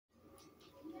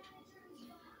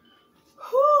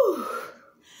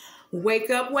Wake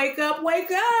up, wake up,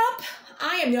 wake up.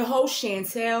 I am your host,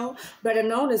 Chantel, better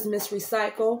known as Miss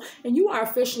Recycle, and you are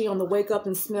officially on the Wake Up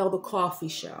and Smell the Coffee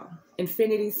show,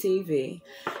 Infinity TV.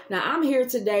 Now, I'm here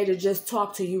today to just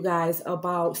talk to you guys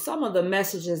about some of the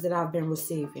messages that I've been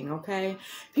receiving, okay?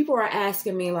 People are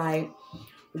asking me, like,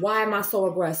 why am I so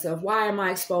aggressive? Why am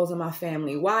I exposing my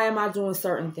family? Why am I doing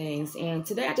certain things? And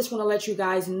today I just want to let you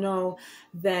guys know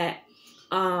that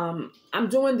I'm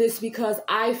doing this because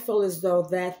I feel as though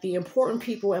that the important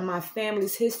people in my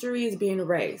family's history is being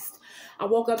erased. I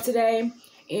woke up today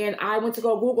and I went to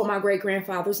go Google my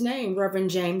great-grandfather's name,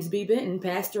 Reverend James B. Benton,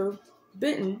 Pastor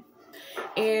Benton,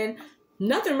 and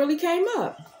nothing really came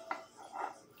up.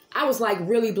 I was like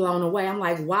really blown away. I'm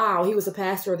like, wow, he was a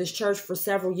pastor of this church for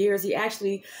several years. He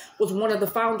actually was one of the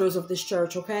founders of this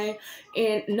church, okay?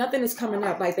 And nothing is coming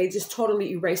up. Like, they just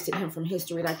totally erased him from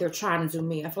history, like they're trying to do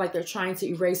me. I feel like they're trying to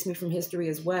erase me from history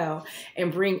as well and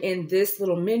bring in this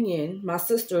little minion, my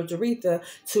sister, Doretha,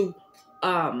 to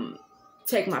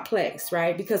take my place,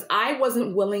 right? Because I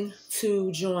wasn't willing to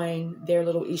join their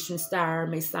little Eastern Star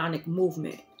Masonic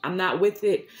movement. I'm not with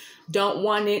it. Don't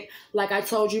want it. Like I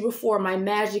told you before, my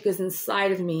magic is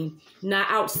inside of me, not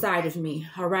outside of me.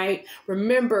 All right.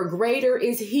 Remember, greater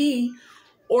is he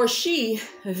or she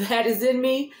that is in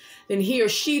me than he or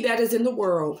she that is in the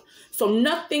world. So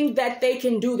nothing that they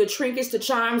can do, the trinkets, the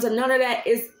charms, and none of that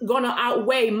is going to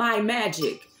outweigh my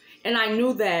magic. And I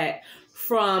knew that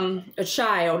from a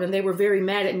child, and they were very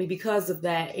mad at me because of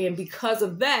that. And because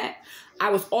of that, I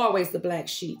was always the black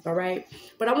sheep, all right?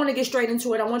 But I want to get straight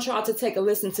into it. I want y'all to take a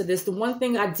listen to this. The one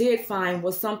thing I did find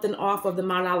was something off of the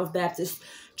Mount Olive Baptist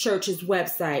Church's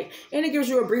website. And it gives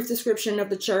you a brief description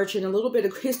of the church and a little bit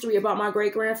of history about my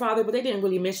great-grandfather, but they didn't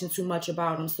really mention too much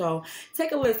about him. So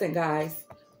take a listen, guys.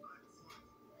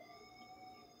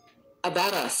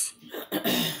 About Us.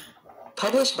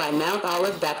 Published by Mount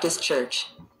Olive Baptist Church.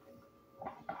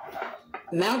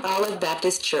 Mount Olive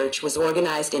Baptist Church was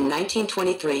organized in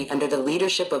 1923 under the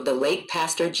leadership of the late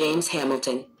Pastor James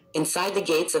Hamilton, inside the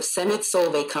gates of Semet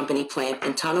Solvay Company plant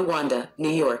in Tonawanda, New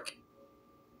York.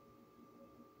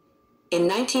 In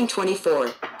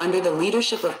 1924, under the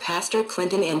leadership of Pastor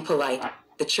Clinton N. Polite,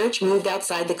 the church moved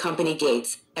outside the company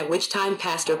gates, at which time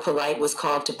Pastor Polite was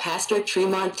called to pastor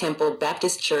Tremont Temple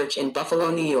Baptist Church in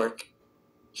Buffalo, New York.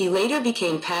 He later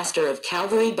became pastor of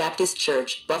Calvary Baptist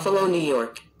Church, Buffalo, New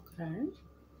York. Okay.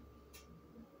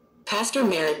 Pastor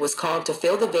Merritt was called to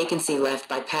fill the vacancy left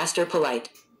by Pastor Polite.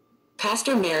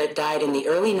 Pastor Merritt died in the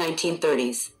early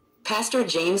 1930s. Pastor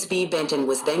James B. Benton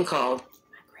was then called.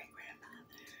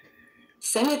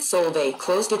 Semet Solvay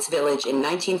closed its village in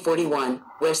 1941,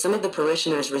 where some of the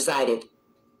parishioners resided.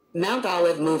 Mount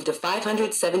Olive moved to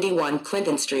 571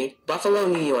 Clinton Street, Buffalo,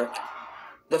 New York.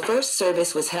 The first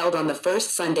service was held on the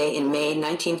first Sunday in May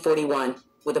 1941,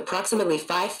 with approximately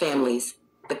 5 families: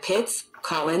 the Pitts,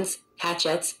 Collins,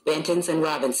 Hatchetts, Bentons, and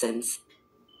Robinsons.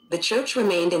 The church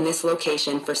remained in this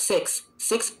location for six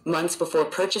months before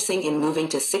purchasing and moving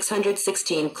to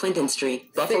 616 Clinton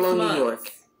Street, Buffalo, New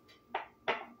York.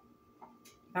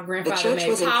 The church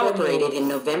was incorporated in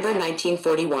November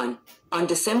 1941. On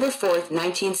December 4,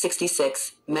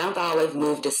 1966, Mount Olive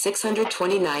moved to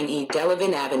 629 E.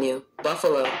 Delavan Avenue,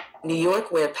 Buffalo, New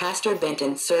York, where Pastor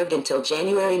Benton served until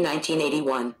January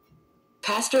 1981.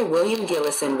 Pastor William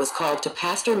Gillison was called to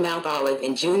pastor Mount Olive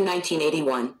in June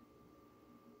 1981.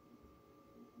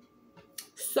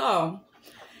 So,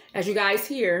 as you guys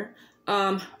hear,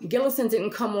 Gillison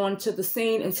didn't come onto the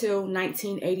scene until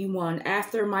 1981,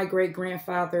 after my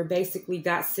great-grandfather basically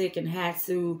got sick and had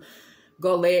to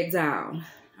go lay it down,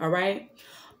 all right?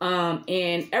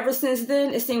 And ever since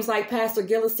then, it seems like Pastor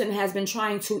Gillison has been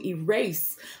trying to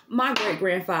erase my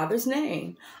great-grandfather's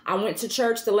name. I went to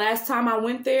church the last time I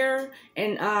went there,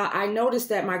 and I noticed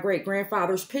that my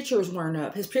great-grandfather's pictures weren't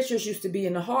up. His pictures used to be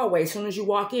in the hallway. As soon as you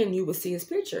walk in, you would see his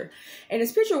picture. And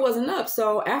his picture wasn't up.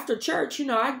 So after church, you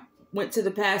know, I went to the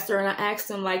pastor and I asked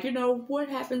him, like, you know, what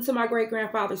happened to my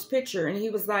great-grandfather's picture? And he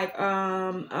was like,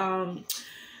 are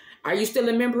you still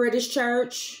a member of this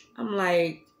church? I'm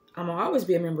like, I'm gonna always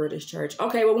be a member of this church.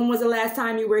 Okay, well, when was the last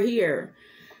time you were here?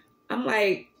 I'm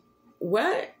like,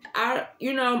 what?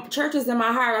 You know, church is in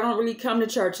my heart. I don't really come to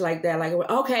church like that. Like,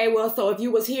 okay, well, so if you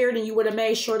was here, then you would have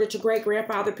made sure that your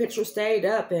great-grandfather picture stayed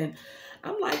up. And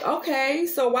I'm like, okay,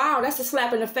 so wow, that's a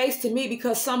slap in the face to me,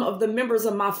 because some of the members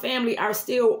of my family are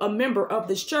still a member of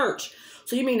this church.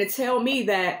 So you mean to tell me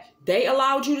that they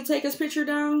allowed you to take his picture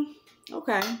down?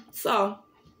 Okay, so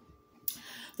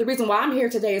the reason why I'm here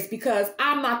today is because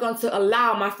I'm not going to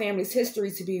allow my family's history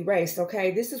to be erased,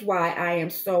 okay? This is why I am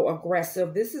so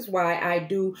aggressive. This is why I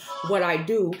do what I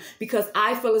do, because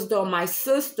I feel as though my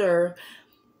sister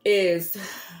is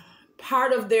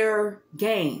part of their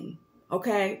game.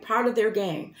 Okay, part of their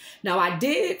game. Now, I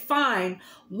did find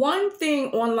one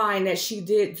thing online that she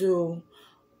did do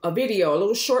a video, a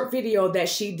little short video that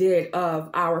she did of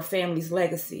our family's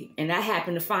legacy. And I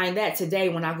happened to find that today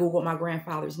when I Googled my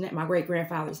grandfather's name, my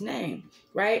great-grandfather's name,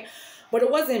 right? But it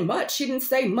wasn't much. She didn't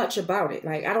say much about it.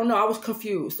 Like, I don't know. I was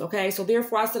confused, okay? So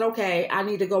therefore I said, okay, I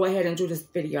need to go ahead and do this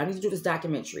video. I need to do this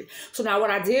documentary. So now what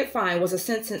I did find was a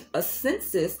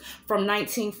census from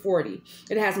 1940.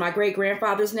 It has my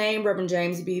great-grandfather's name, Reverend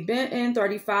James B. Benton,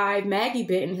 35, Maggie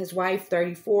Benton, his wife,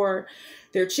 34,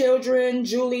 their children,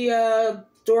 Julia,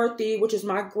 Dorothy, which is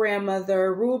my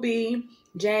grandmother, Ruby,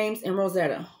 James, and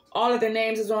Rosetta. All of their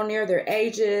names is on there, their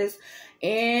ages,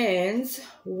 and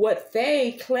what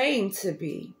they claim to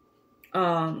be.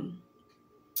 They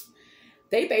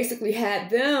basically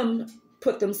had them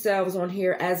put themselves on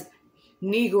here as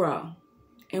Negro.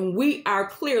 And we are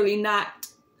clearly not,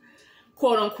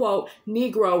 quote unquote,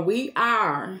 Negro. We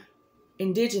are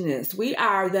Indigenous. We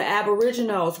are the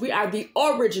Aboriginals. We are the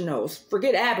originals.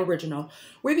 Forget Aboriginal.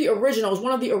 We're the originals.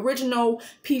 One of the original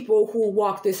people who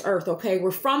walked this earth. Okay,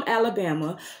 we're from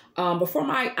Alabama. Before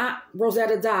my aunt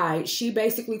Rosetta died, she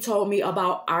basically told me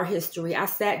about our history. I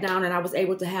sat down and I was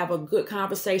able to have a good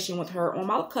conversation with her on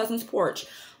my cousin's porch,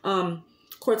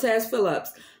 Cortez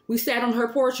Phillips. We sat on her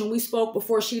porch and we spoke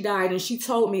before she died, and she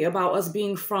told me about us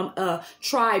being from a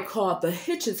tribe called the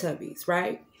Hitchitubbies,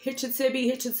 right?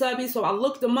 Hitchitubby. So I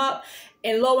looked them up,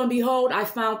 and lo and behold, I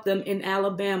found them in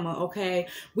Alabama, okay?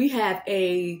 We have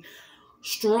a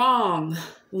strong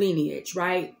lineage,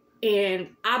 right?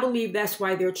 And I believe that's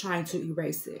why they're trying to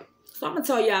erase it. So I'm going to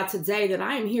tell y'all today that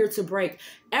I am here to break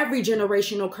every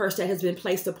generational curse that has been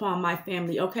placed upon my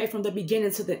family, okay, from the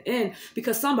beginning to the end,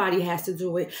 because somebody has to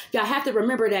do it. Y'all have to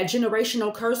remember that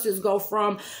generational curses go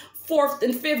from 4th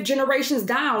and 5th generations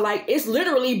down. Like, it's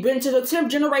literally been to the 10th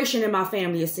generation in my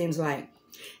family, it seems like.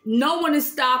 No one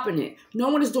is stopping it. No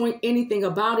one is doing anything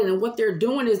about it. And what they're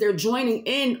doing is they're joining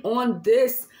in on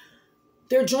this.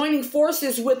 They're joining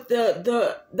forces with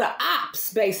the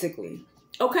ops, basically.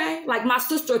 Okay? Like my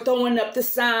sister throwing up the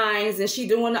signs and she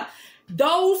doing that.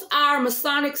 Those are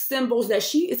Masonic symbols that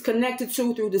she is connected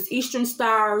to through this Eastern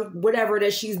Star, whatever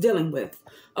that she's dealing with.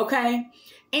 Okay?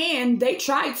 And they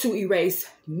tried to erase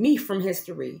me from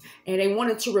history. And they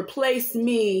wanted to replace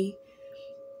me.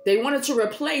 They wanted to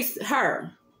replace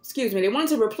her. Excuse me. They wanted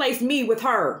to replace me with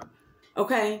her.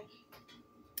 Okay?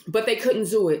 But they couldn't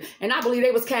do it. And I believe they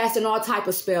was casting all type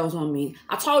of spells on me.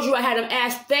 I told you I had them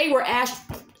they were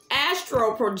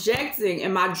astro projecting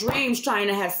in my dreams trying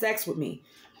to have sex with me.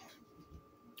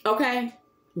 Okay?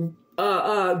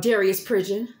 Darius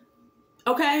Pridgeon.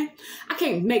 Okay? I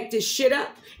can't make this shit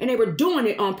up. And they were doing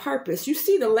it on purpose. You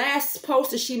see the last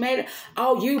post that she made?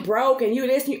 Oh, you broke and you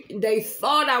this. They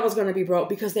thought I was going to be broke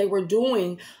because they were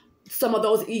doing some of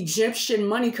those Egyptian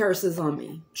money curses on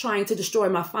me, trying to destroy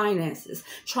my finances,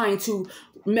 trying to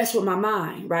mess with my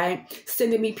mind, right?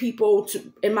 Sending me people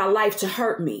in my life to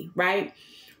hurt me, right?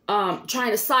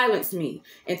 Trying to silence me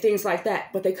and things like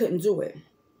that, but they couldn't do it,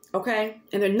 okay?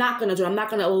 And they're not going to do it. I'm not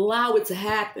going to allow it to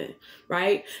happen,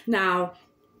 right? Now,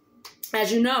 as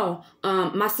you know,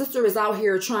 my sister is out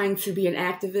here trying to be an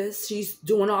activist. She's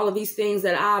doing all of these things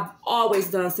that I've always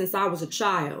done since I was a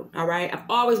child, all right? I've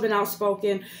always been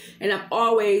outspoken, and I've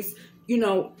always,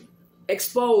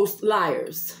 exposed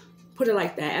liars. Put it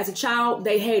like that. As a child,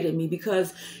 they hated me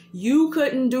because you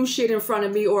couldn't do shit in front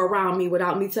of me or around me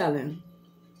without me telling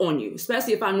on you,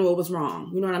 especially if I knew it was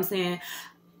wrong. You know what I'm saying?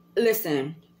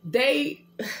 Listen,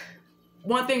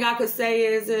 one thing I could say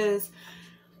is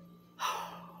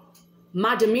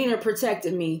my demeanor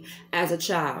protected me as a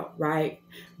child, right?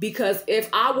 Because if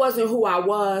I wasn't who I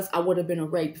was, I would have been a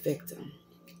rape victim.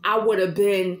 I would have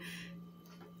been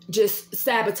just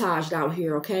sabotaged out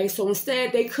here, okay? So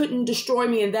instead, they couldn't destroy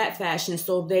me in that fashion.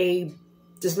 So they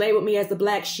just labeled me as the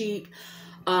black sheep.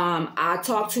 I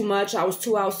talk too much. I was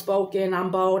too outspoken. I'm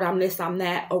bold. I'm this, I'm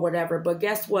that, or whatever. But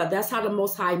guess what? That's how the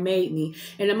Most High made me.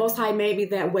 And the Most High made me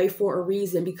that way for a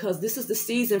reason, because this is the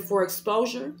season for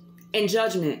exposure and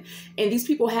judgment. And these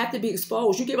people have to be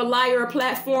exposed. You give a liar a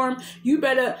platform, you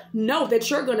better know that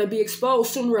you're going to be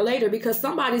exposed sooner or later, because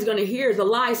somebody's going to hear the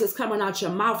lies that's coming out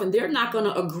your mouth, and they're not going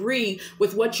to agree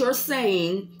with what you're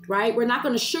saying, right? We're not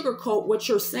going to sugarcoat what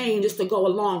you're saying just to go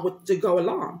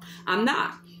along. I'm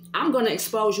not. I'm going to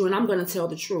expose you and I'm going to tell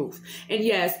the truth. And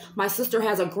yes, my sister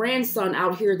has a grandson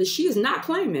out here that she is not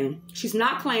claiming. She's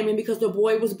not claiming because the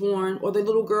boy was born or the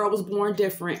little girl was born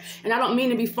different. And I don't mean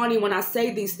to be funny when I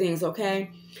say these things,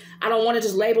 okay? I don't want to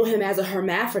just label him as a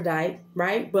hermaphrodite,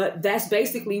 right? But that's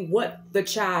basically what the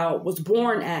child was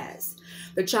born as.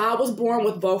 The child was born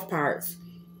with both parts.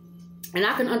 And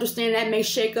I can understand that may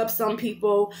shake up some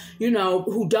people, you know,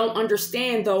 who don't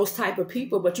understand those type of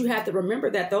people. But you have to remember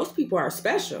that those people are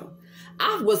special.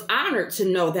 I was honored to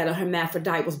know that a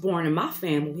hermaphrodite was born in my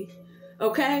family.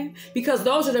 Okay? Because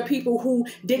those are the people who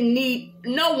didn't need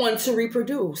no one to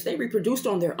reproduce. They reproduced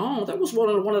on their own. That was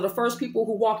one of the first people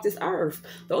who walked this earth.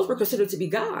 Those were considered to be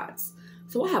gods.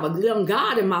 So I have a young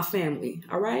God in my family,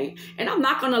 all right? And I'm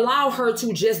not going to allow her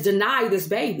to just deny this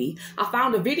baby. I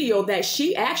found a video that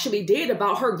she actually did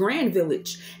about her grand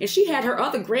village. And she had her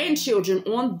other grandchildren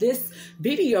on this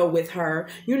video with her,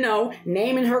 you know,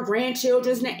 naming her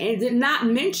grandchildren's name and did not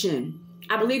mention,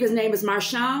 I believe his name is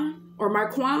Marshawn or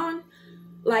Marquand.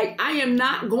 Like, I am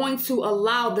not going to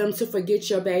allow them to forget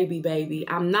your baby.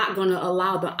 I'm not going to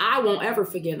allow them. I won't ever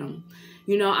forget them.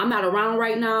 You know, I'm not around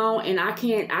right now and I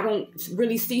don't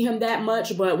really see him that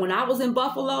much. But when I was in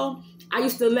Buffalo, I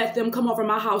used to let them come over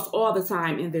my house all the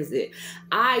time and visit.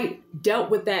 I dealt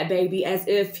with that baby as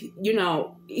if, you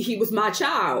know, he was my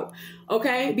child,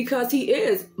 okay? Because he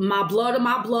is my blood of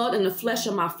my blood and the flesh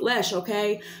of my flesh,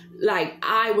 okay? Like,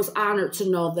 I was honored to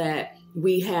know that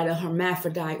we had a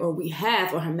hermaphrodite, or we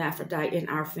have a hermaphrodite in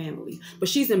our family. But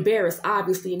she's embarrassed,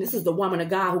 obviously, and this is the woman of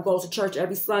God who goes to church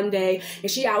every Sunday, and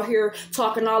she out here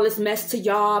talking all this mess to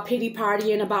y'all, pity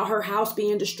partying about her house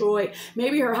being destroyed.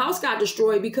 Maybe her house got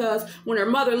destroyed because when her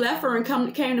mother left her and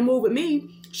came to move with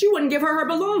me, she wouldn't give her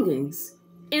belongings.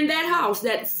 In that house,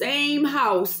 that same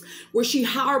house where she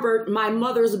harbored my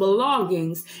mother's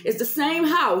belongings, is the same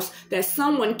house that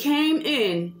someone came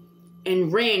in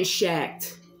and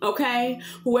ransacked. Okay,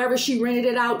 whoever she rented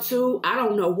it out to, I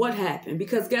don't know what happened,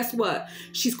 because guess what?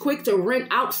 She's quick to rent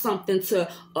out something to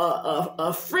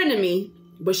a frenemy,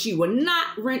 but she would not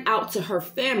rent out to her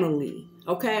family.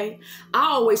 Okay,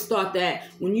 I always thought that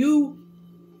when you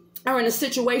are in a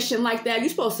situation like that, you're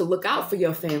supposed to look out for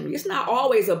your family. It's not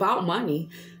always about money.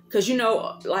 Because, you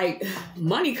know, like,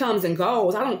 money comes and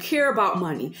goes. I don't care about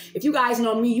money. If you guys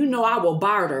know me, you know I will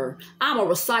barter. I'm a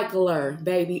recycler,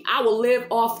 baby. I will live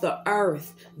off the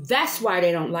earth. That's why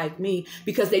they don't like me,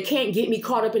 because they can't get me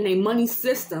caught up in a money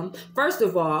system. First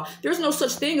of all, there's no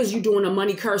such thing as you doing a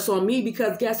money curse on me,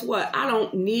 because guess what? I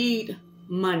don't need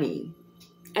money.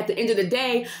 At the end of the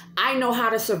day, I know how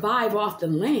to survive off the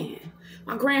land.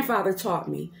 My grandfather taught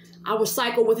me. I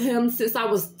recycled with him since I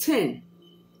was 10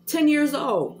 years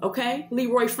old, okay?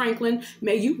 Leroy Franklin,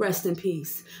 may you rest in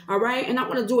peace, all right? And I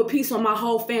want to do a piece on my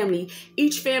whole family.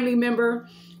 Each family member,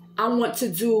 I want to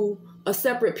do a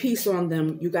separate piece on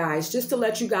them, you guys, just to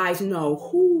let you guys know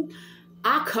who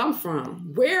I come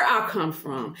from, where I come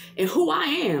from, and who I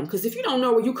am. Because if you don't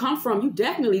know where you come from, you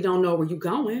definitely don't know where you're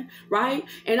going, right?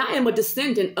 And I am a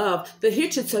descendant of the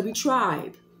Hitchitubi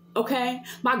tribe, okay?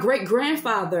 My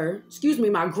grandfather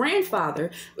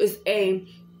is a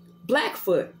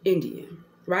Blackfoot Indian,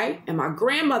 right? And my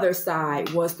grandmother's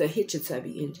side was the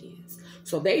Hitchitubi Indians.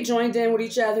 So they joined in with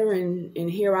each other, and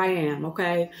here I am,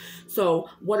 okay? So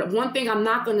one thing I'm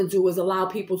not going to do is allow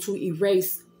people to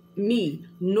erase me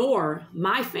nor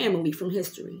my family from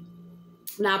history.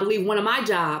 Now, I believe one of my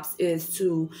jobs is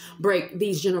to break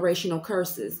these generational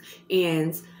curses,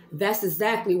 and that's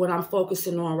exactly what I'm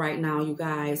focusing on right now, you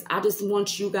guys. I just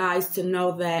want you guys to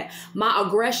know that my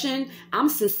aggression, I'm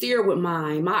sincere with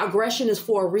mine. My aggression is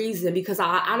for a reason, because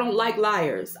I don't like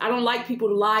liars. I don't like people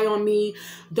to lie on me.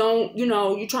 Don't, you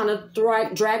know, you're trying to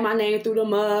drag my name through the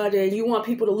mud, and you want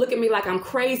people to look at me like I'm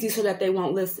crazy so that they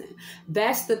won't listen.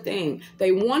 That's the thing.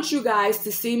 They want you guys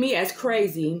to see me as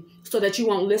crazy so that you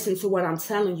won't listen to what I'm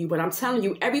telling you. But I'm telling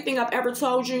you, everything I've ever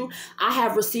told you, I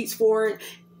have receipts for it.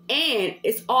 And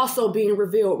it's also being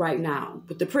revealed right now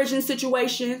with the prison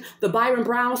situation, the Byron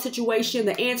Brown situation,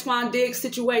 the Antoine Diggs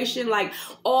situation, like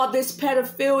all this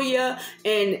pedophilia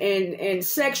and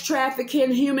sex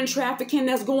trafficking, human trafficking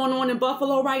that's going on in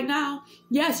Buffalo right now.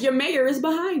 Yes, your mayor is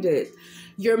behind it.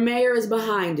 Your mayor is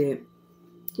behind it.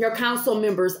 Your council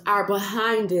members are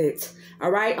behind it.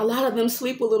 All right. A lot of them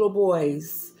sleep with little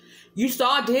boys. You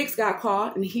saw Diggs got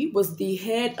caught, and he was the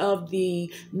head of the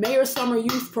Mayor Summer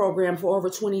Youth Program for over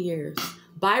 20 years.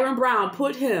 Byron Brown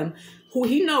put him, who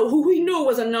he knew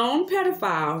was a known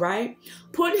pedophile, right?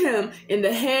 Put him in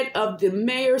the head of the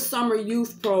Mayor Summer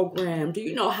Youth Program. Do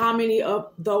you know how many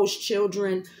of those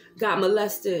children got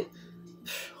molested?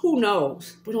 who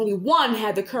knows? But only one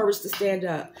had the courage to stand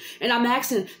up. And I'm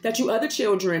asking that you other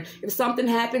children, if something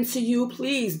happens to you,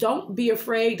 please don't be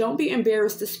afraid. Don't be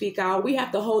embarrassed to speak out. We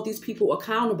have to hold these people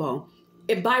accountable.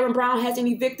 If Byron Brown has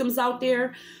any victims out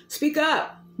there, speak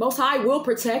up. Most High will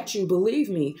protect you. Believe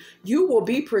me, you will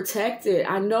be protected.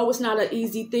 I know it's not an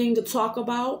easy thing to talk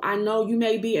about. I know you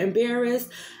may be embarrassed.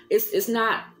 It's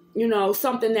not,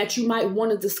 something that you might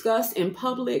want to discuss in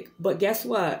public. But guess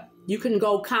what? You can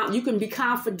be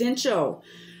confidential.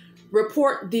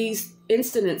 Report these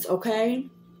incidents, okay?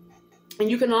 And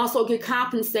you can also get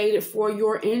compensated for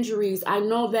your injuries. I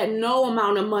know that no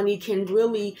amount of money can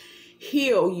really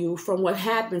heal you from what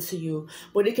happened to you,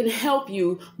 but it can help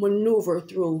you maneuver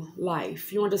through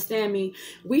life. You understand me?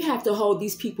 We have to hold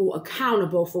these people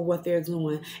accountable for what they're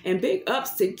doing. And big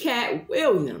ups to Cat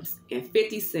Williams and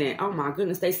 50 Cent. Oh my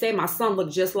goodness. They say my son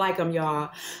look just like him, y'all.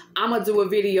 I'm going to do a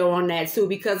video on that too,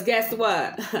 because guess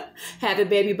what? Have a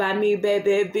baby by me,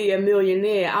 baby, be a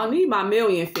millionaire. I'll need my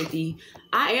million, 50.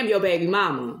 I am your baby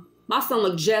mama. My son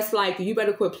look just like you. You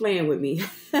better quit playing with me.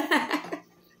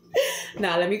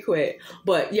 Nah, let me quit.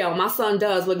 But, my son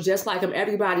does look just like him.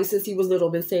 Everybody, since he was little,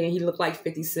 been saying he looked like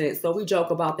 50 Cent. So we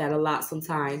joke about that a lot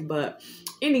sometimes. But,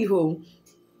 anywho,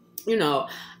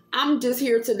 I'm just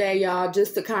here today, y'all,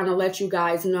 just to kind of let you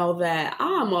guys know that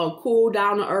I'm a cool,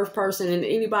 down-to-earth person. And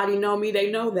anybody know me,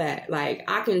 they know that. Like,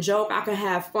 I can joke, I can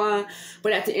have fun.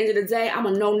 But at the end of the day, I'm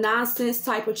a no-nonsense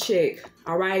type of chick,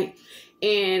 all right?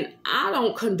 And I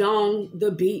don't condone the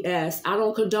BS. I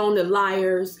don't condone the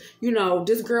liars.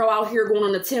 This girl out here going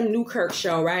on the Tim Newkirk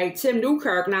show, right? Tim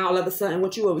Newkirk now all of a sudden,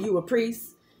 what you a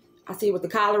priest? I see you with the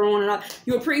collar on and all.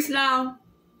 You a priest now?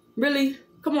 Really?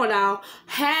 Come on now.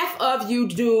 Half of you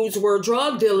dudes were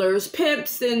drug dealers,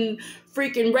 pimps, and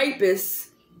freaking rapists.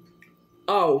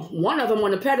 Oh, one of them on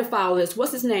the pedophile list.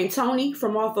 What's his name? Tony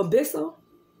from off of Bissell?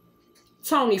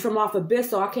 Tony from off of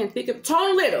Bissell. I can't think of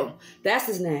Tone Little. That's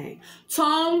his name.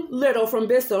 Tone Little from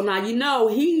Bissell. Now,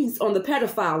 he's on the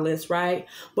pedophile list, right?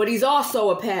 But he's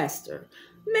also a pastor.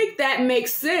 Make that make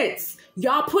sense.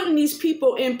 Y'all putting these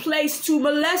people in place to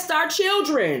molest our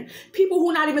children. People who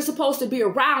are not even supposed to be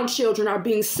around children are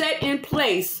being set in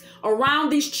place around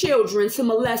these children to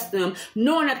molest them,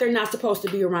 knowing that they're not supposed to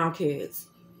be around kids.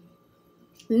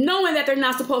 Knowing that they're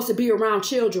not supposed to be around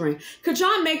children. Could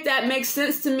y'all make that make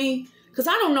sense to me? Because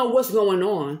I don't know what's going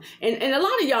on. And a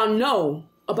lot of y'all know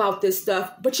about this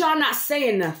stuff, but y'all not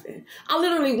saying nothing. I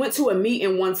literally went to a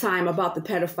meeting one time about the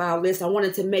pedophile list. I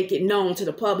wanted to make it known to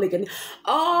the public. And,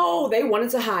 they wanted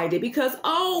to hide it because,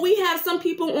 we have some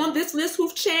people on this list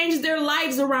who've changed their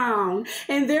lives around.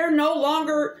 And they're no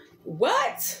longer...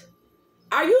 What?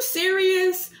 Are you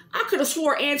serious? I could have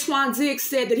swore Antoine Diggs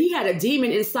said that he had a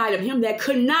demon inside of him that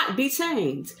could not be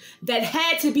tamed, that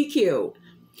had to be killed.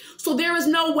 So there is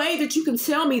no way that you can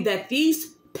tell me that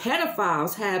these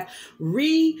pedophiles have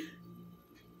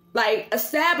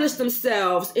established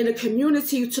themselves in a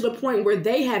community to the point where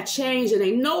they have changed and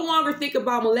they no longer think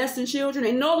about molesting children.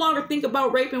 They no longer think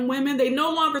about raping women. They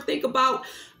no longer think about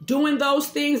doing those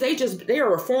things. They're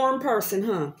a reformed person,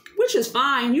 huh? Which is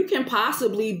fine. You can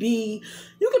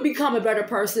become a better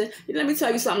person. Let me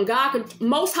tell you something.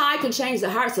 Most High can change the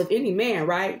hearts of any man,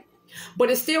 right? But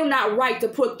it's still not right to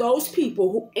put those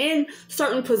people who in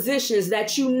certain positions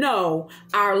that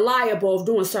are liable of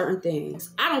doing certain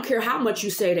things. I don't care how much you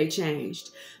say they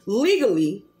changed.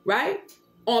 Legally, right?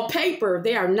 On paper,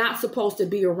 they are not supposed to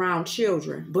be around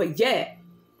children. But yet,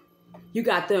 you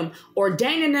got them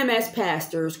ordaining them as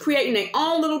pastors, creating their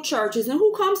own little churches. And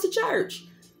who comes to church?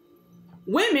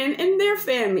 Women and their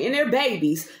family and their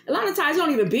babies. A lot of times you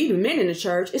don't even be the men in the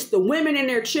church. It's the women and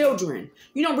their children.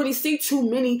 You don't really see too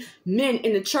many men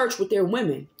in the church with their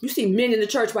women. You see men in the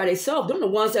church by themselves. They're the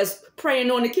ones that's preying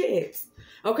on the kids.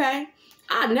 Okay?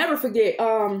 I'll never forget,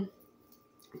 what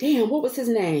was his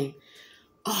name?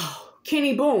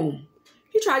 Kenny Boom.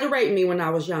 He tried to rape me when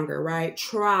I was younger, right?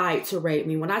 Tried to rape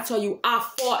me. When I tell you I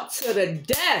fought to the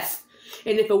death.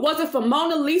 And if it wasn't for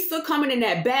Mona Lisa coming in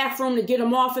that bathroom to get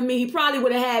him off of me, he probably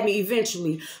would have had me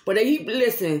eventually. But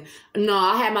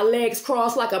I had my legs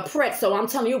crossed like a pretzel. I'm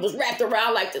telling you, it was wrapped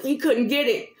around like this. He couldn't get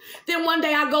it. Then one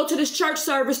day I go to this church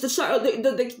service,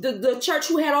 the church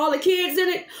who had all the kids in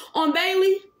it on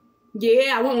Bailey.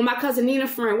 Yeah, I went with my cousin Nina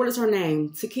friend. What is her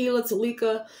name?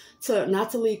 Talika.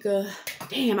 Not Talika.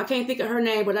 Damn, I can't think of her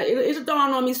name, but it'll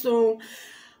dawn on me soon.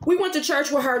 We went to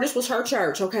church with her. This was her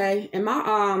church, okay? And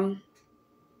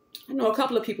I know a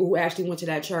couple of people who actually went to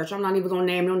that church. I'm not even going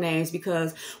to name no names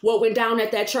because what went down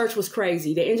at that church was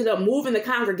crazy. They ended up moving the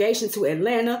congregation to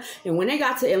Atlanta. And when they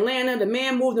got to Atlanta, the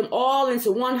man moved them all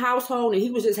into one household and he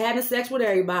was just having sex with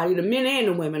everybody, the men and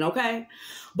the women, okay?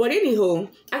 But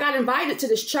anywho, I got invited to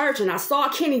this church and I saw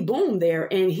Kenny Boone there,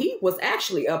 and he was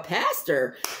actually a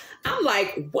pastor. I'm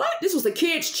like, what? This was a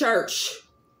kid's church.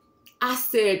 I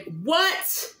said,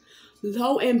 what?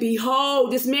 Lo and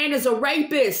behold, this man is a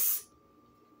rapist.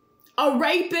 A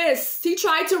rapist. He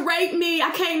tried to rape me.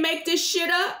 I can't make this shit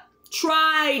up.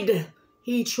 Tried.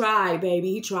 He tried,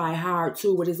 baby. He tried hard,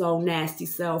 too, with his own nasty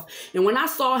self. And when I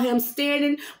saw him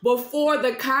standing before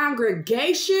the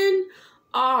congregation,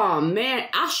 oh, man,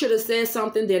 I should have said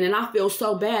something then. And I feel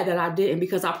so bad that I didn't,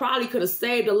 because I probably could have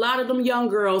saved a lot of them young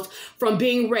girls from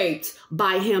being raped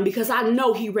by him, because I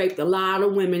know he raped a lot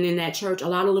of women in that church, a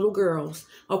lot of little girls,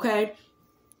 okay?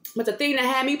 But the thing that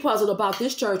had me puzzled about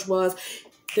this church was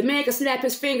the man could snap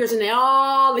his fingers and then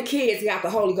all the kids got the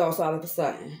Holy Ghost all of a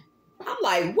sudden. I'm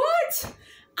like, what?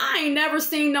 I ain't never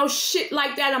seen no shit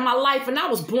like that in my life. And I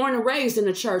was born and raised in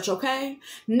the church, okay?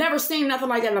 Never seen nothing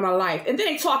like that in my life. And then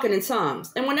they talking in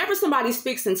tongues. And whenever somebody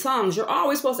speaks in tongues, you're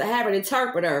always supposed to have an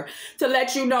interpreter to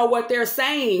let you know what they're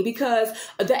saying, because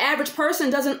the average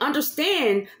person doesn't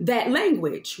understand that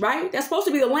language, right? That's supposed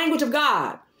to be the language of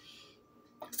God.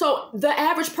 So the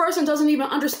average person doesn't even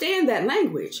understand that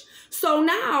language. So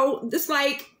now it's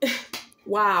like,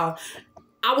 wow.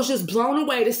 I was just blown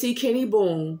away to see Kenny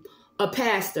Boone, a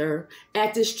pastor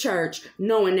at this church,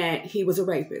 knowing that he was a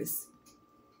rapist.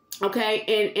 Okay?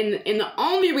 And the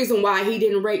only reason why he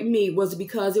didn't rape me was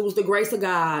because it was the grace of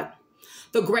God.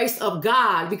 The grace of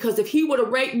God. Because if he would have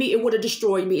raped me, it would have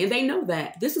destroyed me. And they know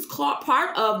that. This is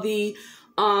part of the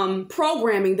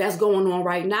programming that's going on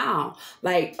right now.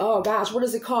 Like, oh gosh, what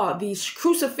is it called? These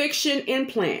crucifixion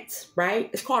implants,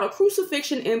 right? It's called a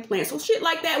crucifixion implant. So shit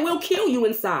like that will kill you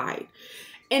inside.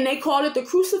 And they call it the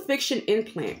crucifixion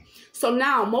implant. So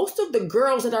now most of the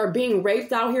girls that are being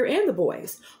raped out here, and the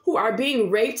boys who are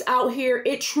being raped out here,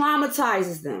 it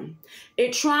traumatizes them.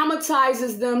 It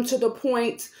traumatizes them to the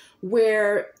point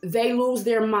where they lose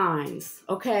their minds,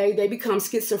 okay? They become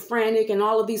schizophrenic and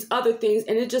all of these other things,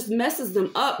 and it just messes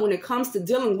them up when it comes to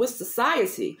dealing with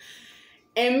society.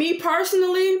 And me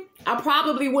personally, I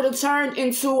probably would have turned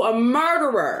into a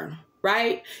murderer,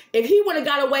 right? If he would have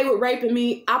got away with raping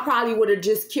me, I probably would have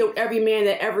just killed every man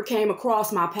that ever came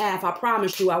across my path. I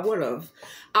promise you I would have.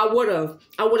 I would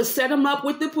have set him up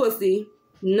with the pussy.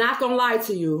 Not gonna lie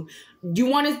to you. You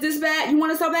want it this bad? You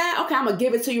want it so bad? Okay, I'm gonna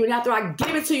give it to you. And after I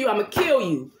give it to you, I'm gonna kill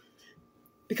you.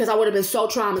 Because I would have been so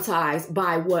traumatized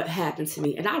by what happened to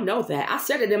me. And I know that. I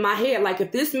said it in my head. Like,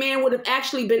 if this man would have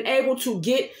actually been able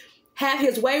to have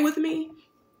his way with me,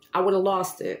 I would have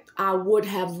lost it. I would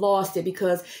have lost it,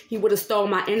 because he would have stole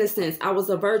my innocence. I was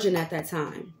a virgin at that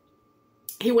time.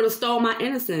 He would have stole my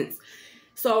innocence.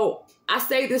 So I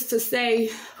say this to say,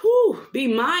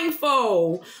 be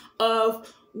mindful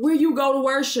of where you go to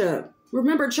worship.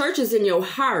 Remember, church is in your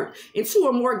heart, and two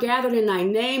or more gathered in thy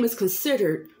name is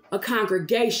considered a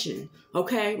congregation.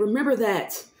 Okay, remember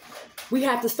that. We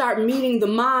have to start meeting the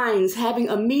minds, having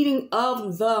a meeting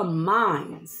of the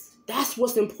minds. That's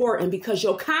what's important, because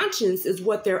your conscience is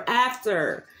what they're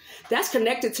after. That's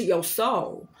connected to your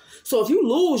soul. So if you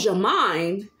lose your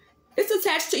mind, it's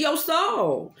attached to your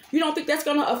soul. You don't think that's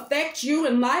going to affect you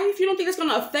in life? You don't think it's going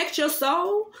to affect your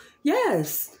soul?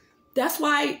 Yes. That's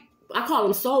why I call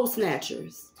them soul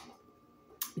snatchers.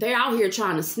 They're out here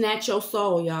trying to snatch your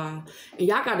soul, y'all. And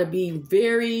y'all got to be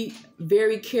very,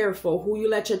 very careful who you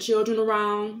let your children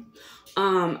around.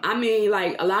 I mean,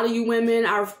 like, a lot of you women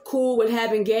are cool with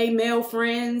having gay male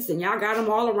friends, and y'all got them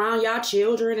all around y'all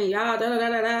children, and y'all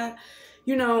da-da-da-da-da.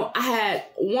 You know, I had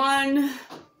one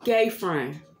gay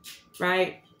friend,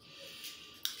 right?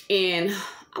 And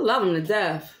I love him to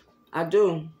death. I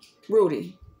do.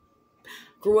 Rudy.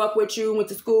 Grew up with you, went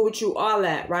to school with you, all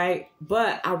that, right?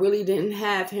 But I really didn't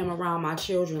have him around my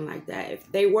children like that.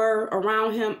 If they were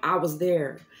around him, I was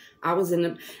there. I was in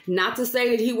the, not to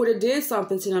say that he would have did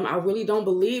something to them. I really don't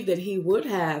believe that he would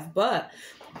have, but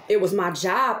it was my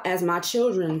job as my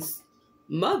children's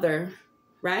mother,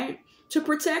 right? To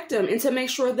protect them and to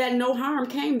make sure that no harm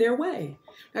came their way.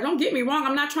 Now, don't get me wrong.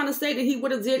 I'm not trying to say that he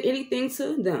would have did anything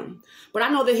to them, but I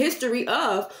know the history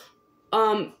of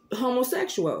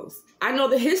homosexuals. I know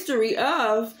the history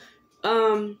of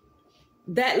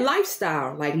that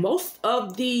lifestyle. Like, most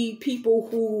of the people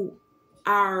who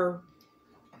are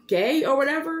gay or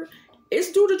whatever,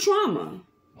 it's due to trauma.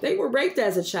 They were raped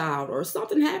as a child, or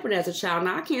something happened as a child.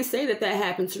 Now, I can't say that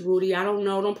happened to Rudy. I don't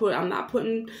know.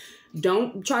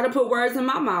 Don't try to put words in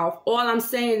my mouth. All I'm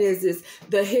saying is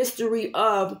the history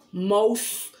of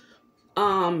most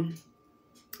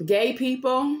gay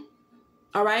people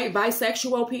all right,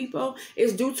 bisexual people,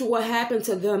 is due to what happened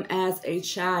to them as a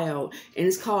child. And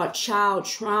it's called child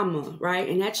trauma, right?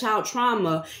 And that child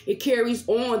trauma, it carries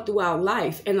on throughout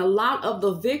life. And a lot of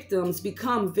the victims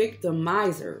become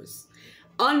victimizers.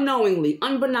 Unknowingly,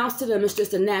 unbeknownst to them, it's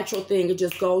just a natural thing. It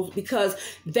just goes because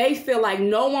they feel like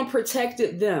no one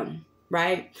protected them,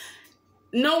 right?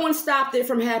 No one stopped it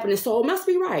from happening, so it must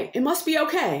be right. It must be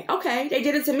okay. Okay, they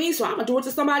did it to me, so I'm going to do it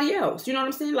to somebody else. You know what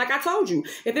I'm saying? Like I told you,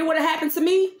 if it would have happened to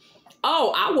me,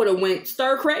 oh, I would have went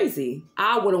stir crazy.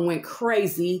 I would have went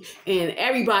crazy, and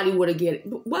everybody would have get it.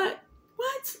 What?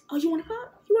 Oh, you want to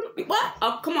fuck? You want to? What?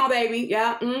 Oh, come on, baby.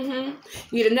 Yeah,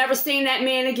 You'd have never seen that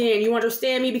man again. You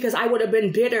understand me? Because I would have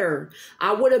been bitter.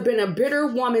 I would have been a bitter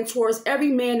woman towards every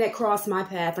man that crossed my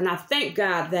path, and I thank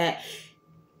God that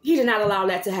He did not allow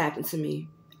that to happen to me.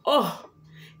 Oh,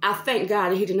 I thank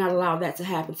God that He did not allow that to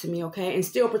happen to me, okay? And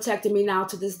still protecting me now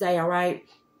to this day, all right?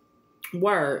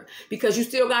 Word. Because you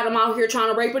still got them out here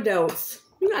trying to rape adults.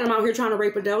 You got them out here trying to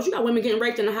rape adults. You got women getting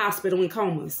raped in the hospital in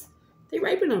comas. They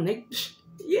raping them.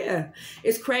 Yeah.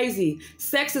 It's crazy.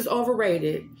 Sex is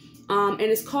overrated. And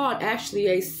it's called actually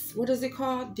what is it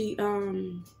called?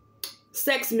 The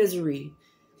sex misery.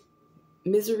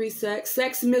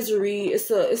 Sex misery.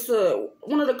 It's a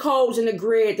one of the codes in the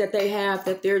grid that they have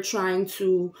that they're trying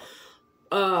to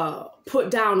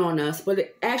put down on us, but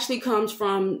it actually comes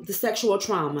from the sexual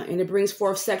trauma, and it brings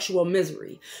forth sexual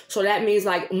misery. So that means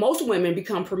like most women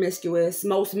become promiscuous,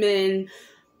 most men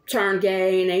turn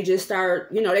gay, and they just start,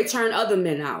 they turn other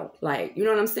men out. Like, you know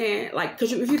what I'm saying? Like,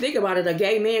 because if you think about it, a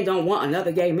gay man don't want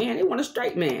another gay man. They want a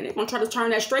straight man. They're going to try to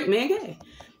turn that straight man gay.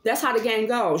 That's how the game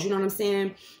goes, you know what I'm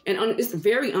saying? And it's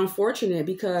very unfortunate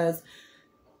because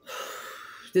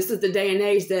this is the day and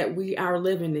age that we are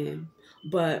living in.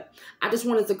 But I just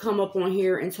wanted to come up on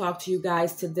here and talk to you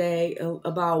guys today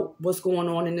about what's going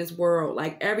on in this world.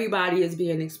 Like, everybody is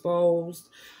being exposed.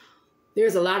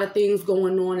 There's a lot of things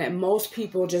going on that most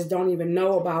people just don't even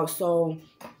know about. So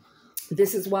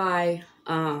this is why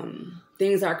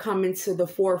things are coming to the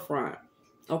forefront,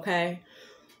 okay?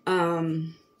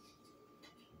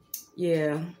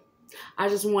 Yeah, I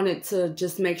just wanted to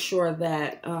just make sure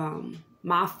that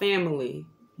my family,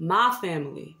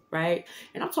 right?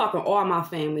 And I'm talking all my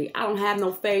family. I don't have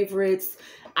no favorites.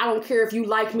 I don't care if you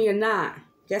like me or not.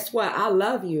 Guess what? I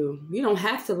love you. You don't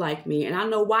have to like me. And I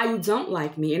know why you don't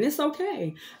like me. And it's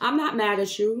okay. I'm not mad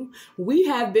at you. We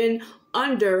have been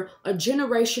under a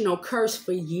generational curse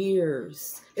for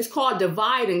years. It's called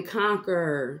divide and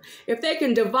conquer. If they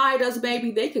can divide us,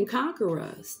 baby, they can conquer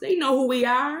us. They know who we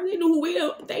are. They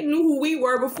knew who we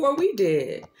were before we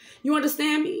did. You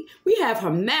understand me? We have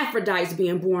hermaphrodites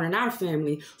being born in our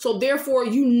family. So therefore,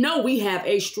 we have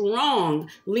a strong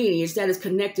lineage that is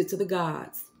connected to the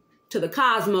gods, to the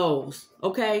cosmos,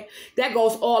 okay? That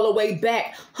goes all the way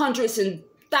back hundreds and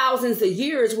thousands of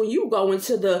years when you go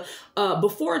into the,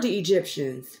 before the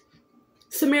Egyptians,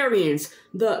 Sumerians,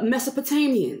 the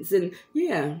Mesopotamians, and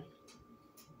yeah,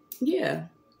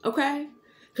 okay?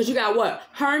 Because you got what?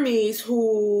 Hermes,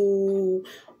 who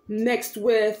mixed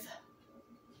with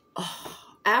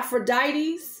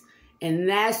Aphrodites, and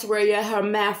that's where your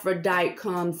hermaphrodite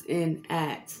comes in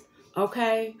at,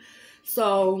 okay?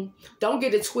 So don't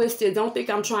get it twisted. Don't think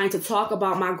I'm trying to talk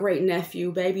about my great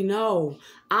nephew, baby. No,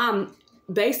 I'm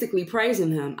basically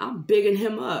praising him. I'm bigging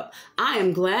him up. I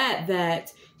am glad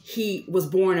that he was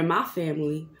born in my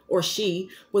family, or she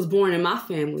was born in my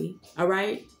family. All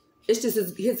right. It's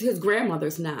just his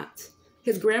grandmother's not.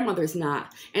 His grandmother's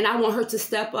not. And I want her to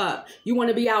step up. You want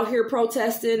to be out here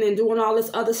protesting and doing all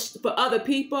this for other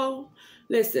people?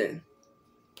 Listen,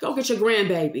 go get your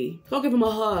grandbaby. Go give him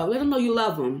a hug. Let him know you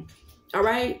love him. All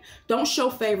right? Don't show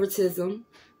favoritism.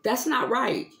 That's not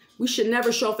right. We should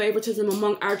never show favoritism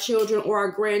among our children or our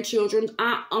grandchildren,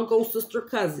 aunt, uncle, sister,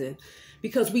 cousin,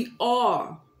 because we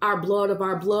all are blood of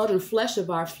our blood and flesh of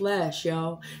our flesh,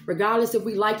 yo. Regardless if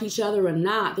we like each other or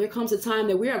not, there comes a time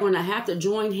that we are going to have to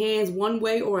join hands one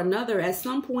way or another at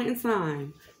some point in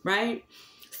time, right?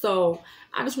 So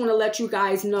I just want to let you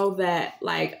guys know that,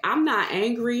 like, I'm not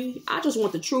angry. I just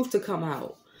want the truth to come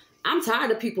out. I'm tired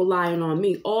of people lying on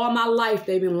me. All my life,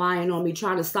 they've been lying on me,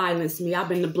 trying to silence me. I've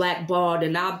been the blackballed,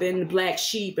 and I've been the black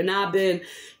sheep, and I've been,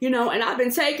 and I've been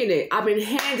taking it. I've been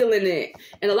handling it.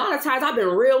 And a lot of times I've been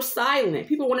real silent.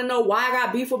 People want to know why I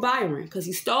got beef with Byron, because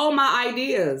he stole my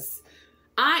ideas.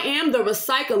 I am the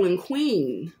recycling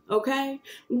queen, okay?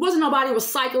 Wasn't nobody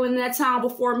recycling in that town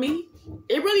before me.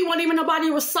 It really wasn't even nobody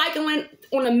recycling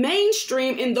on the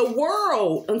mainstream in the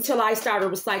world until I started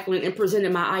recycling and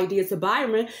presented my idea to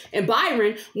Byron. And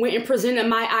Byron went and presented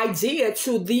my idea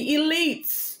to the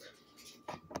elites.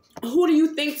 who do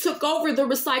you think took over the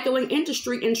recycling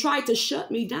industry and tried to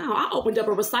shut me down? I opened up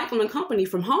a recycling company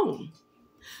from home.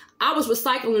 I was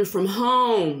recycling from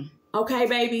home. Okay,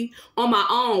 baby, on my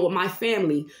own with my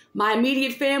family. My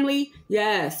immediate family,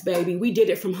 yes, baby, we did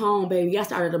it from home, baby. I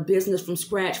started a business from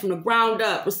scratch, from the ground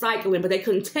up, recycling, but they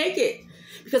couldn't take it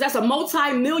because that's a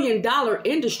multi-million-dollar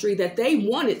industry that they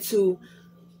wanted to.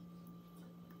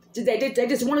 They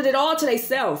just wanted it all to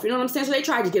themselves. You know what I'm saying? So they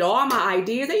tried to get all my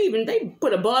ideas. They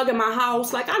put a bug in my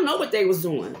house. Like, I know what they was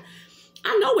doing.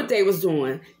 I know what they was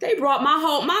doing. They brought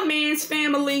my man's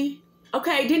family.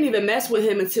 Okay, didn't even mess with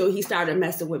him until he started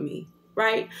messing with me,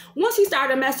 right? Once he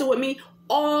started messing with me,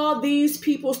 all these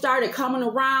people started coming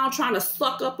around trying to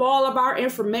suck up all of our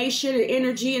information and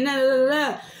energy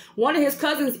and One of his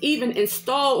cousins even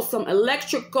installed some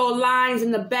electrical lines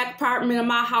in the back apartment of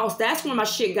my house. That's when my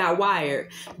shit got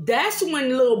wired. That's when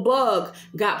the little bug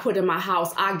got put in my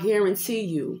house, I guarantee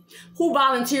you. Who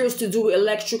volunteers to do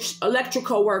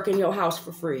electrical work in your house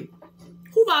for free?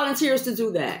 Who volunteers to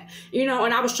do that? You know,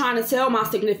 and I was trying to tell my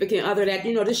significant other that,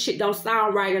 you know, this shit don't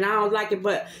sound right and I don't like it,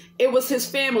 but it was his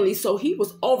family, so he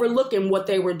was overlooking what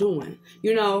they were doing,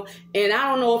 you know, and I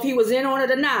don't know if he was in on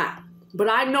it or not, but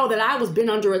I know that I was been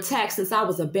under attack since I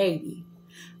was a baby.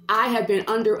 I have been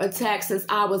under attack since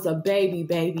I was a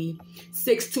baby.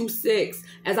 626.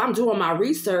 As I'm doing my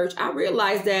research, I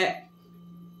realized that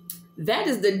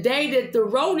is the day that the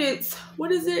rodents,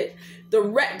 what is it?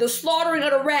 The slaughtering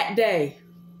of the rat day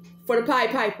for the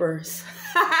Pied Pipers.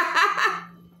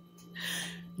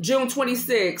 June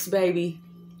 26, baby,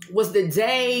 was the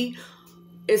day.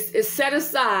 It's set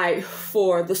aside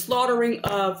for the slaughtering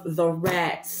of the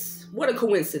rats. What a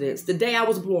coincidence. The day I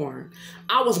was born.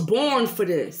 I was born for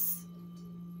this.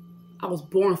 I was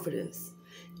born for this.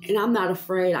 And I'm not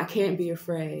afraid. I can't be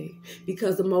afraid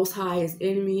because the Most High is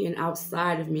in me and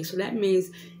outside of me. So that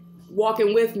means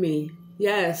walking with me.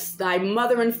 Yes, thy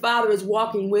mother and father is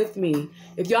walking with me.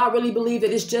 If y'all really believe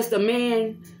that it's just a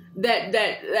man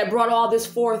that brought all this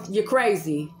forth, you're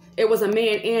crazy. It was a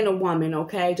man and a woman,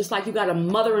 okay? Just like you got a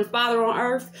mother and father on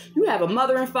earth, you have a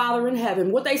mother and father in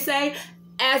heaven. What they say,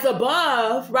 as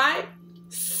above, right?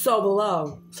 So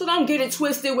below. So don't get it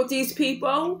twisted with these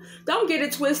people. Don't get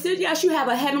it twisted. Yes, you have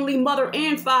a heavenly mother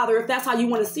and father, if that's how you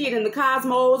want to see it in the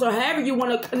cosmos or however you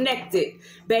want to connect it,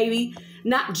 baby.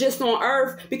 Not just on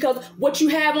earth, because what you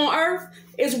have on earth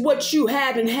is what you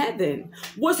have in heaven.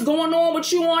 What's going on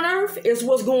with you on earth is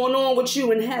what's going on with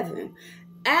you in heaven.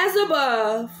 As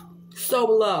above, so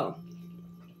below.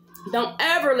 Don't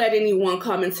ever let anyone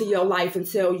come into your life and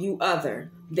tell you other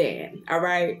than, all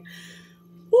right?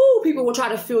 Woo, people will try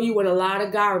to fill you with a lot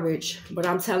of garbage, but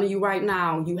I'm telling you right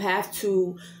now, you have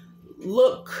to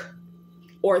look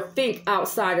or think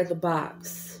outside of the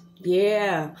box.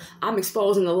 Yeah, I'm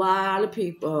exposing a lot of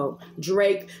people.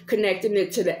 Drake connecting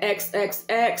it to the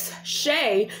XXX.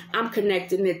 Shay, I'm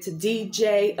connecting it to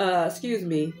DJ,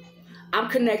 I'm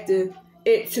connecting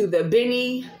it to the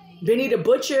Benny the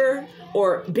Butcher,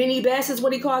 or Benny Best is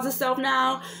what he calls himself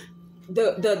now.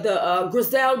 The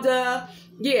Griselda,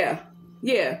 yeah,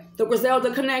 the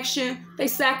Griselda connection. They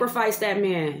sacrificed that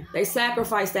man.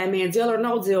 Deal or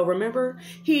no deal, remember?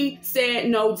 He said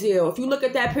no deal. If you look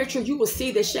at that picture, you will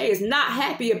see that Shay is not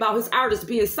happy about his artist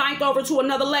being signed over to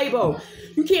another label.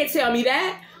 You can't tell me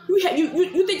that.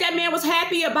 You think that man was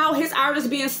happy about his artist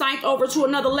being signed over to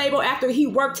another label after he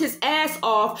worked his ass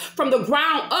off from the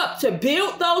ground up to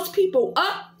build those people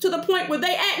up to the point where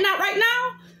they at not right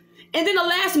now? And then the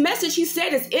last message he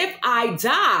said is, if I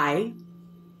die,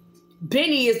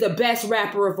 Benny is the best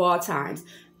rapper of all times.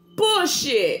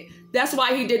 Bullshit. That's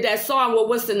why he did that song with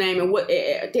what's the name and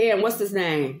what's his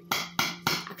name?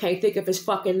 I can't think of his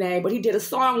fucking name, but he did a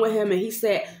song with him and he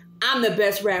said, I'm the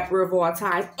best rapper of all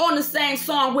time, on the same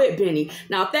song with Benny.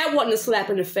 Now, if that wasn't a slap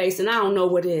in the face, then I don't know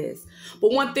what is.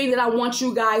 But one thing that I want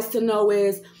you guys to know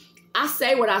is, I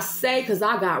say what I say because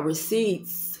I got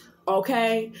receipts,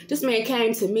 okay? This man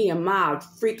came to me in my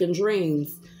freaking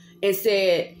dreams and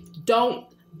said, don't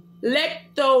let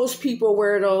those people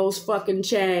wear those fucking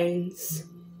chains.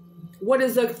 What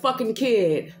is a fucking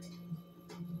kid?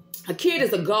 A kid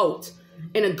is a goat.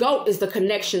 And a goat is the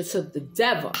connection to the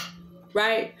devil,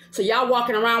 right? So y'all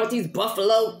walking around with these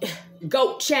buffalo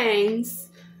goat chains,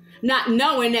 not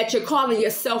knowing that you're calling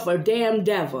yourself a damn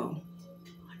devil.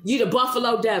 You the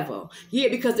Buffalo Devil. Yeah,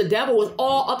 because the devil was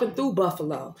all up and through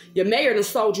Buffalo. Your mayor done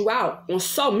sold you out on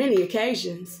so many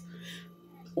occasions.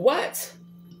 What?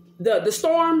 The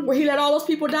storm where he let all those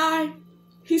people die?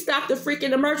 He stopped the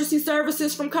freaking emergency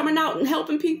services from coming out and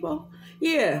helping people?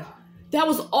 Yeah, that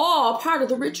was all part of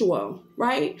the ritual,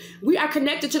 right? We are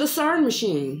connected to the CERN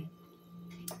machine.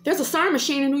 There's a CERN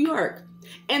machine in New York.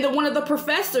 And one of the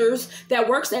professors that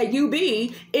works at UB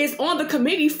is on the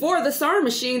committee for the CERN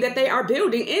machine that they are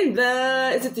building in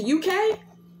is it the UK?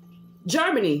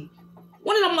 Germany.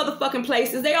 One of them motherfucking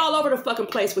places. They all over the fucking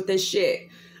place with this shit.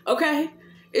 Okay?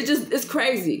 It's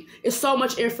crazy. It's so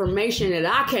much information that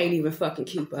I can't even fucking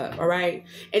keep up, all right?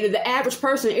 And the average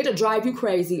person, it'll drive you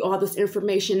crazy, all this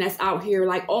information that's out here,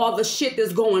 like all the shit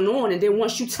that's going on. And then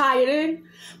once you tie it in,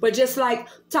 but just like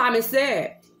Thomas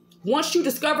said, once you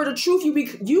discover the truth,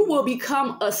 you will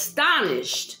become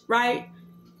astonished, right?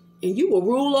 And you will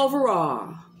rule over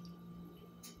all.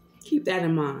 Keep that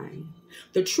in mind.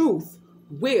 The truth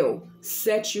will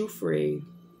set you free.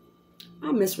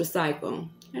 I'm Miss Recycle,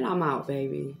 and I'm out,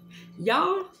 baby.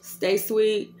 Y'all stay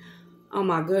sweet. Oh,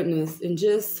 my goodness. And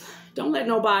just don't let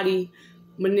nobody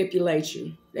manipulate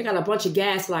you. They got a bunch of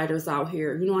gaslighters out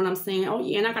here. You know what I'm saying? Oh,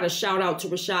 yeah, and I got to shout out to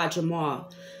Rashad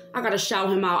Jamal. I gotta shout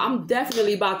him out. I'm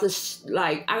definitely about to,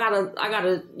 I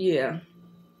gotta, yeah.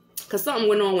 Because something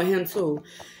went on with him, too.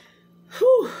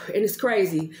 Whew, and it's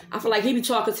crazy. I feel like he be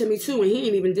talking to me, too, and he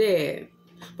ain't even dead.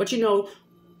 But, you know,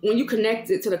 when you connect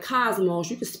it to the cosmos,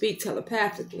 you can speak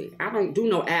telepathically. I don't do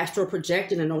no astral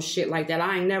projecting and no shit like that.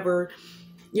 I ain't never,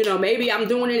 you know, maybe I'm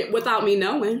doing it without me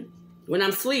knowing when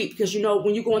I'm asleep. Because, you know,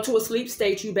 when you go into a sleep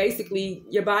state, you basically,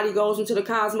 your body goes into the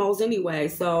cosmos anyway.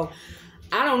 So,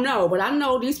 I don't know, but I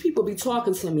know these people be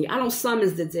talking to me. I don't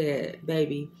summons the dead,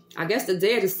 baby. I guess the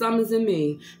dead is summoning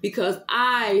me because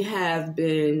I have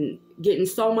been getting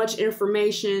so much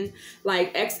information.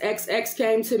 Like XXX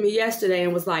came to me yesterday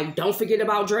and was like, don't forget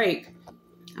about Drake.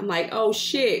 I'm like, oh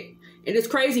shit. And it's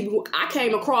crazy. I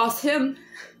came across him.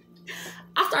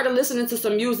 I started listening to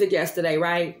some music yesterday,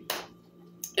 right?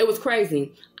 It was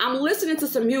crazy. I'm listening to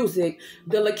some music.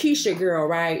 The Lakeisha girl,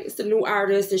 right? It's a new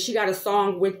artist, and she got a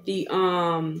song with the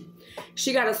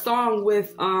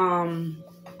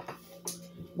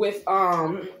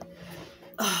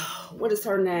what is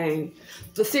her name?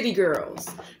 The City Girls.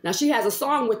 Now she has a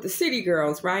song with the City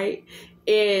Girls, right?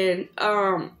 And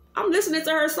I'm listening to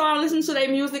her song, listening to their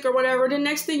music or whatever. The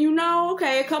next thing you know,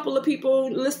 okay, a couple of people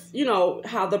list, you know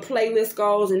how the playlist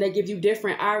goes and they give you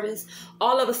different artists.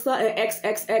 All of a sudden,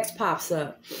 XXX pops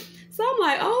up. So I'm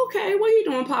like, oh, okay, what are you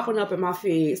doing popping up in my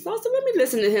feed? So let me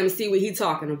listen to him and see what he's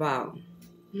talking about.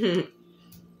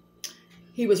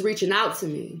 He was reaching out to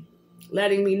me,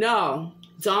 letting me know,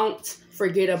 don't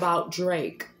forget about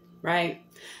Drake, right?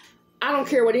 I don't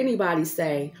care what anybody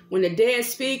say. When the dead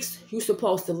speaks, you're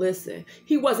supposed to listen.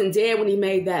 He wasn't dead when he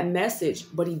made that message,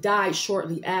 but he died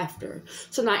shortly after.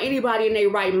 So now anybody in their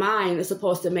right mind is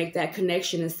supposed to make that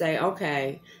connection and say,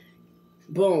 okay,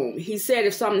 boom. He said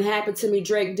if something happened to me,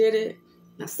 Drake did it.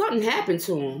 Now something happened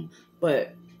to him,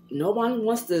 but no one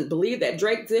wants to believe that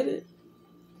Drake did it.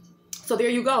 So there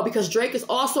you go, because Drake is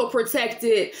also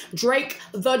protected. Drake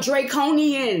the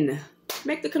Draconian.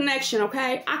 Make the connection,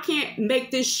 okay? I can't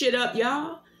make this shit up,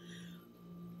 y'all.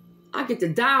 I get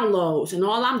the downloads, and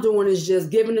all I'm doing is just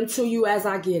giving them to you as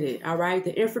I get it, all right?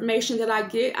 The information that I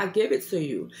get, I give it to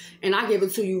you. And I give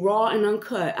it to you raw and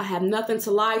uncut. I have nothing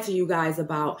to lie to you guys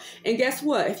about. And guess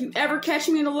what? If you ever catch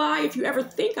me in a lie, if you ever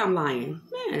think I'm lying,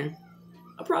 man,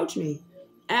 approach me.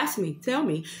 Ask me. Tell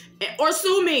me. Or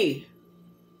sue me.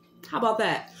 How about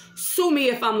that? Sue me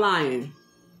if I'm lying.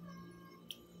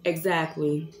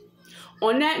 Exactly.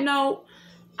 On that note,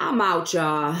 I'm out,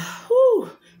 y'all. Whew.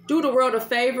 Do the world a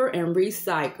favor and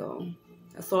recycle.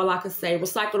 That's all I can say.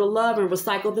 Recycle the love and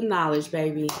recycle the knowledge,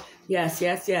 baby. Yes,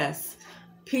 yes, yes.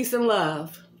 Peace and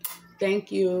love.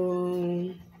 Thank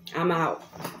you. I'm out.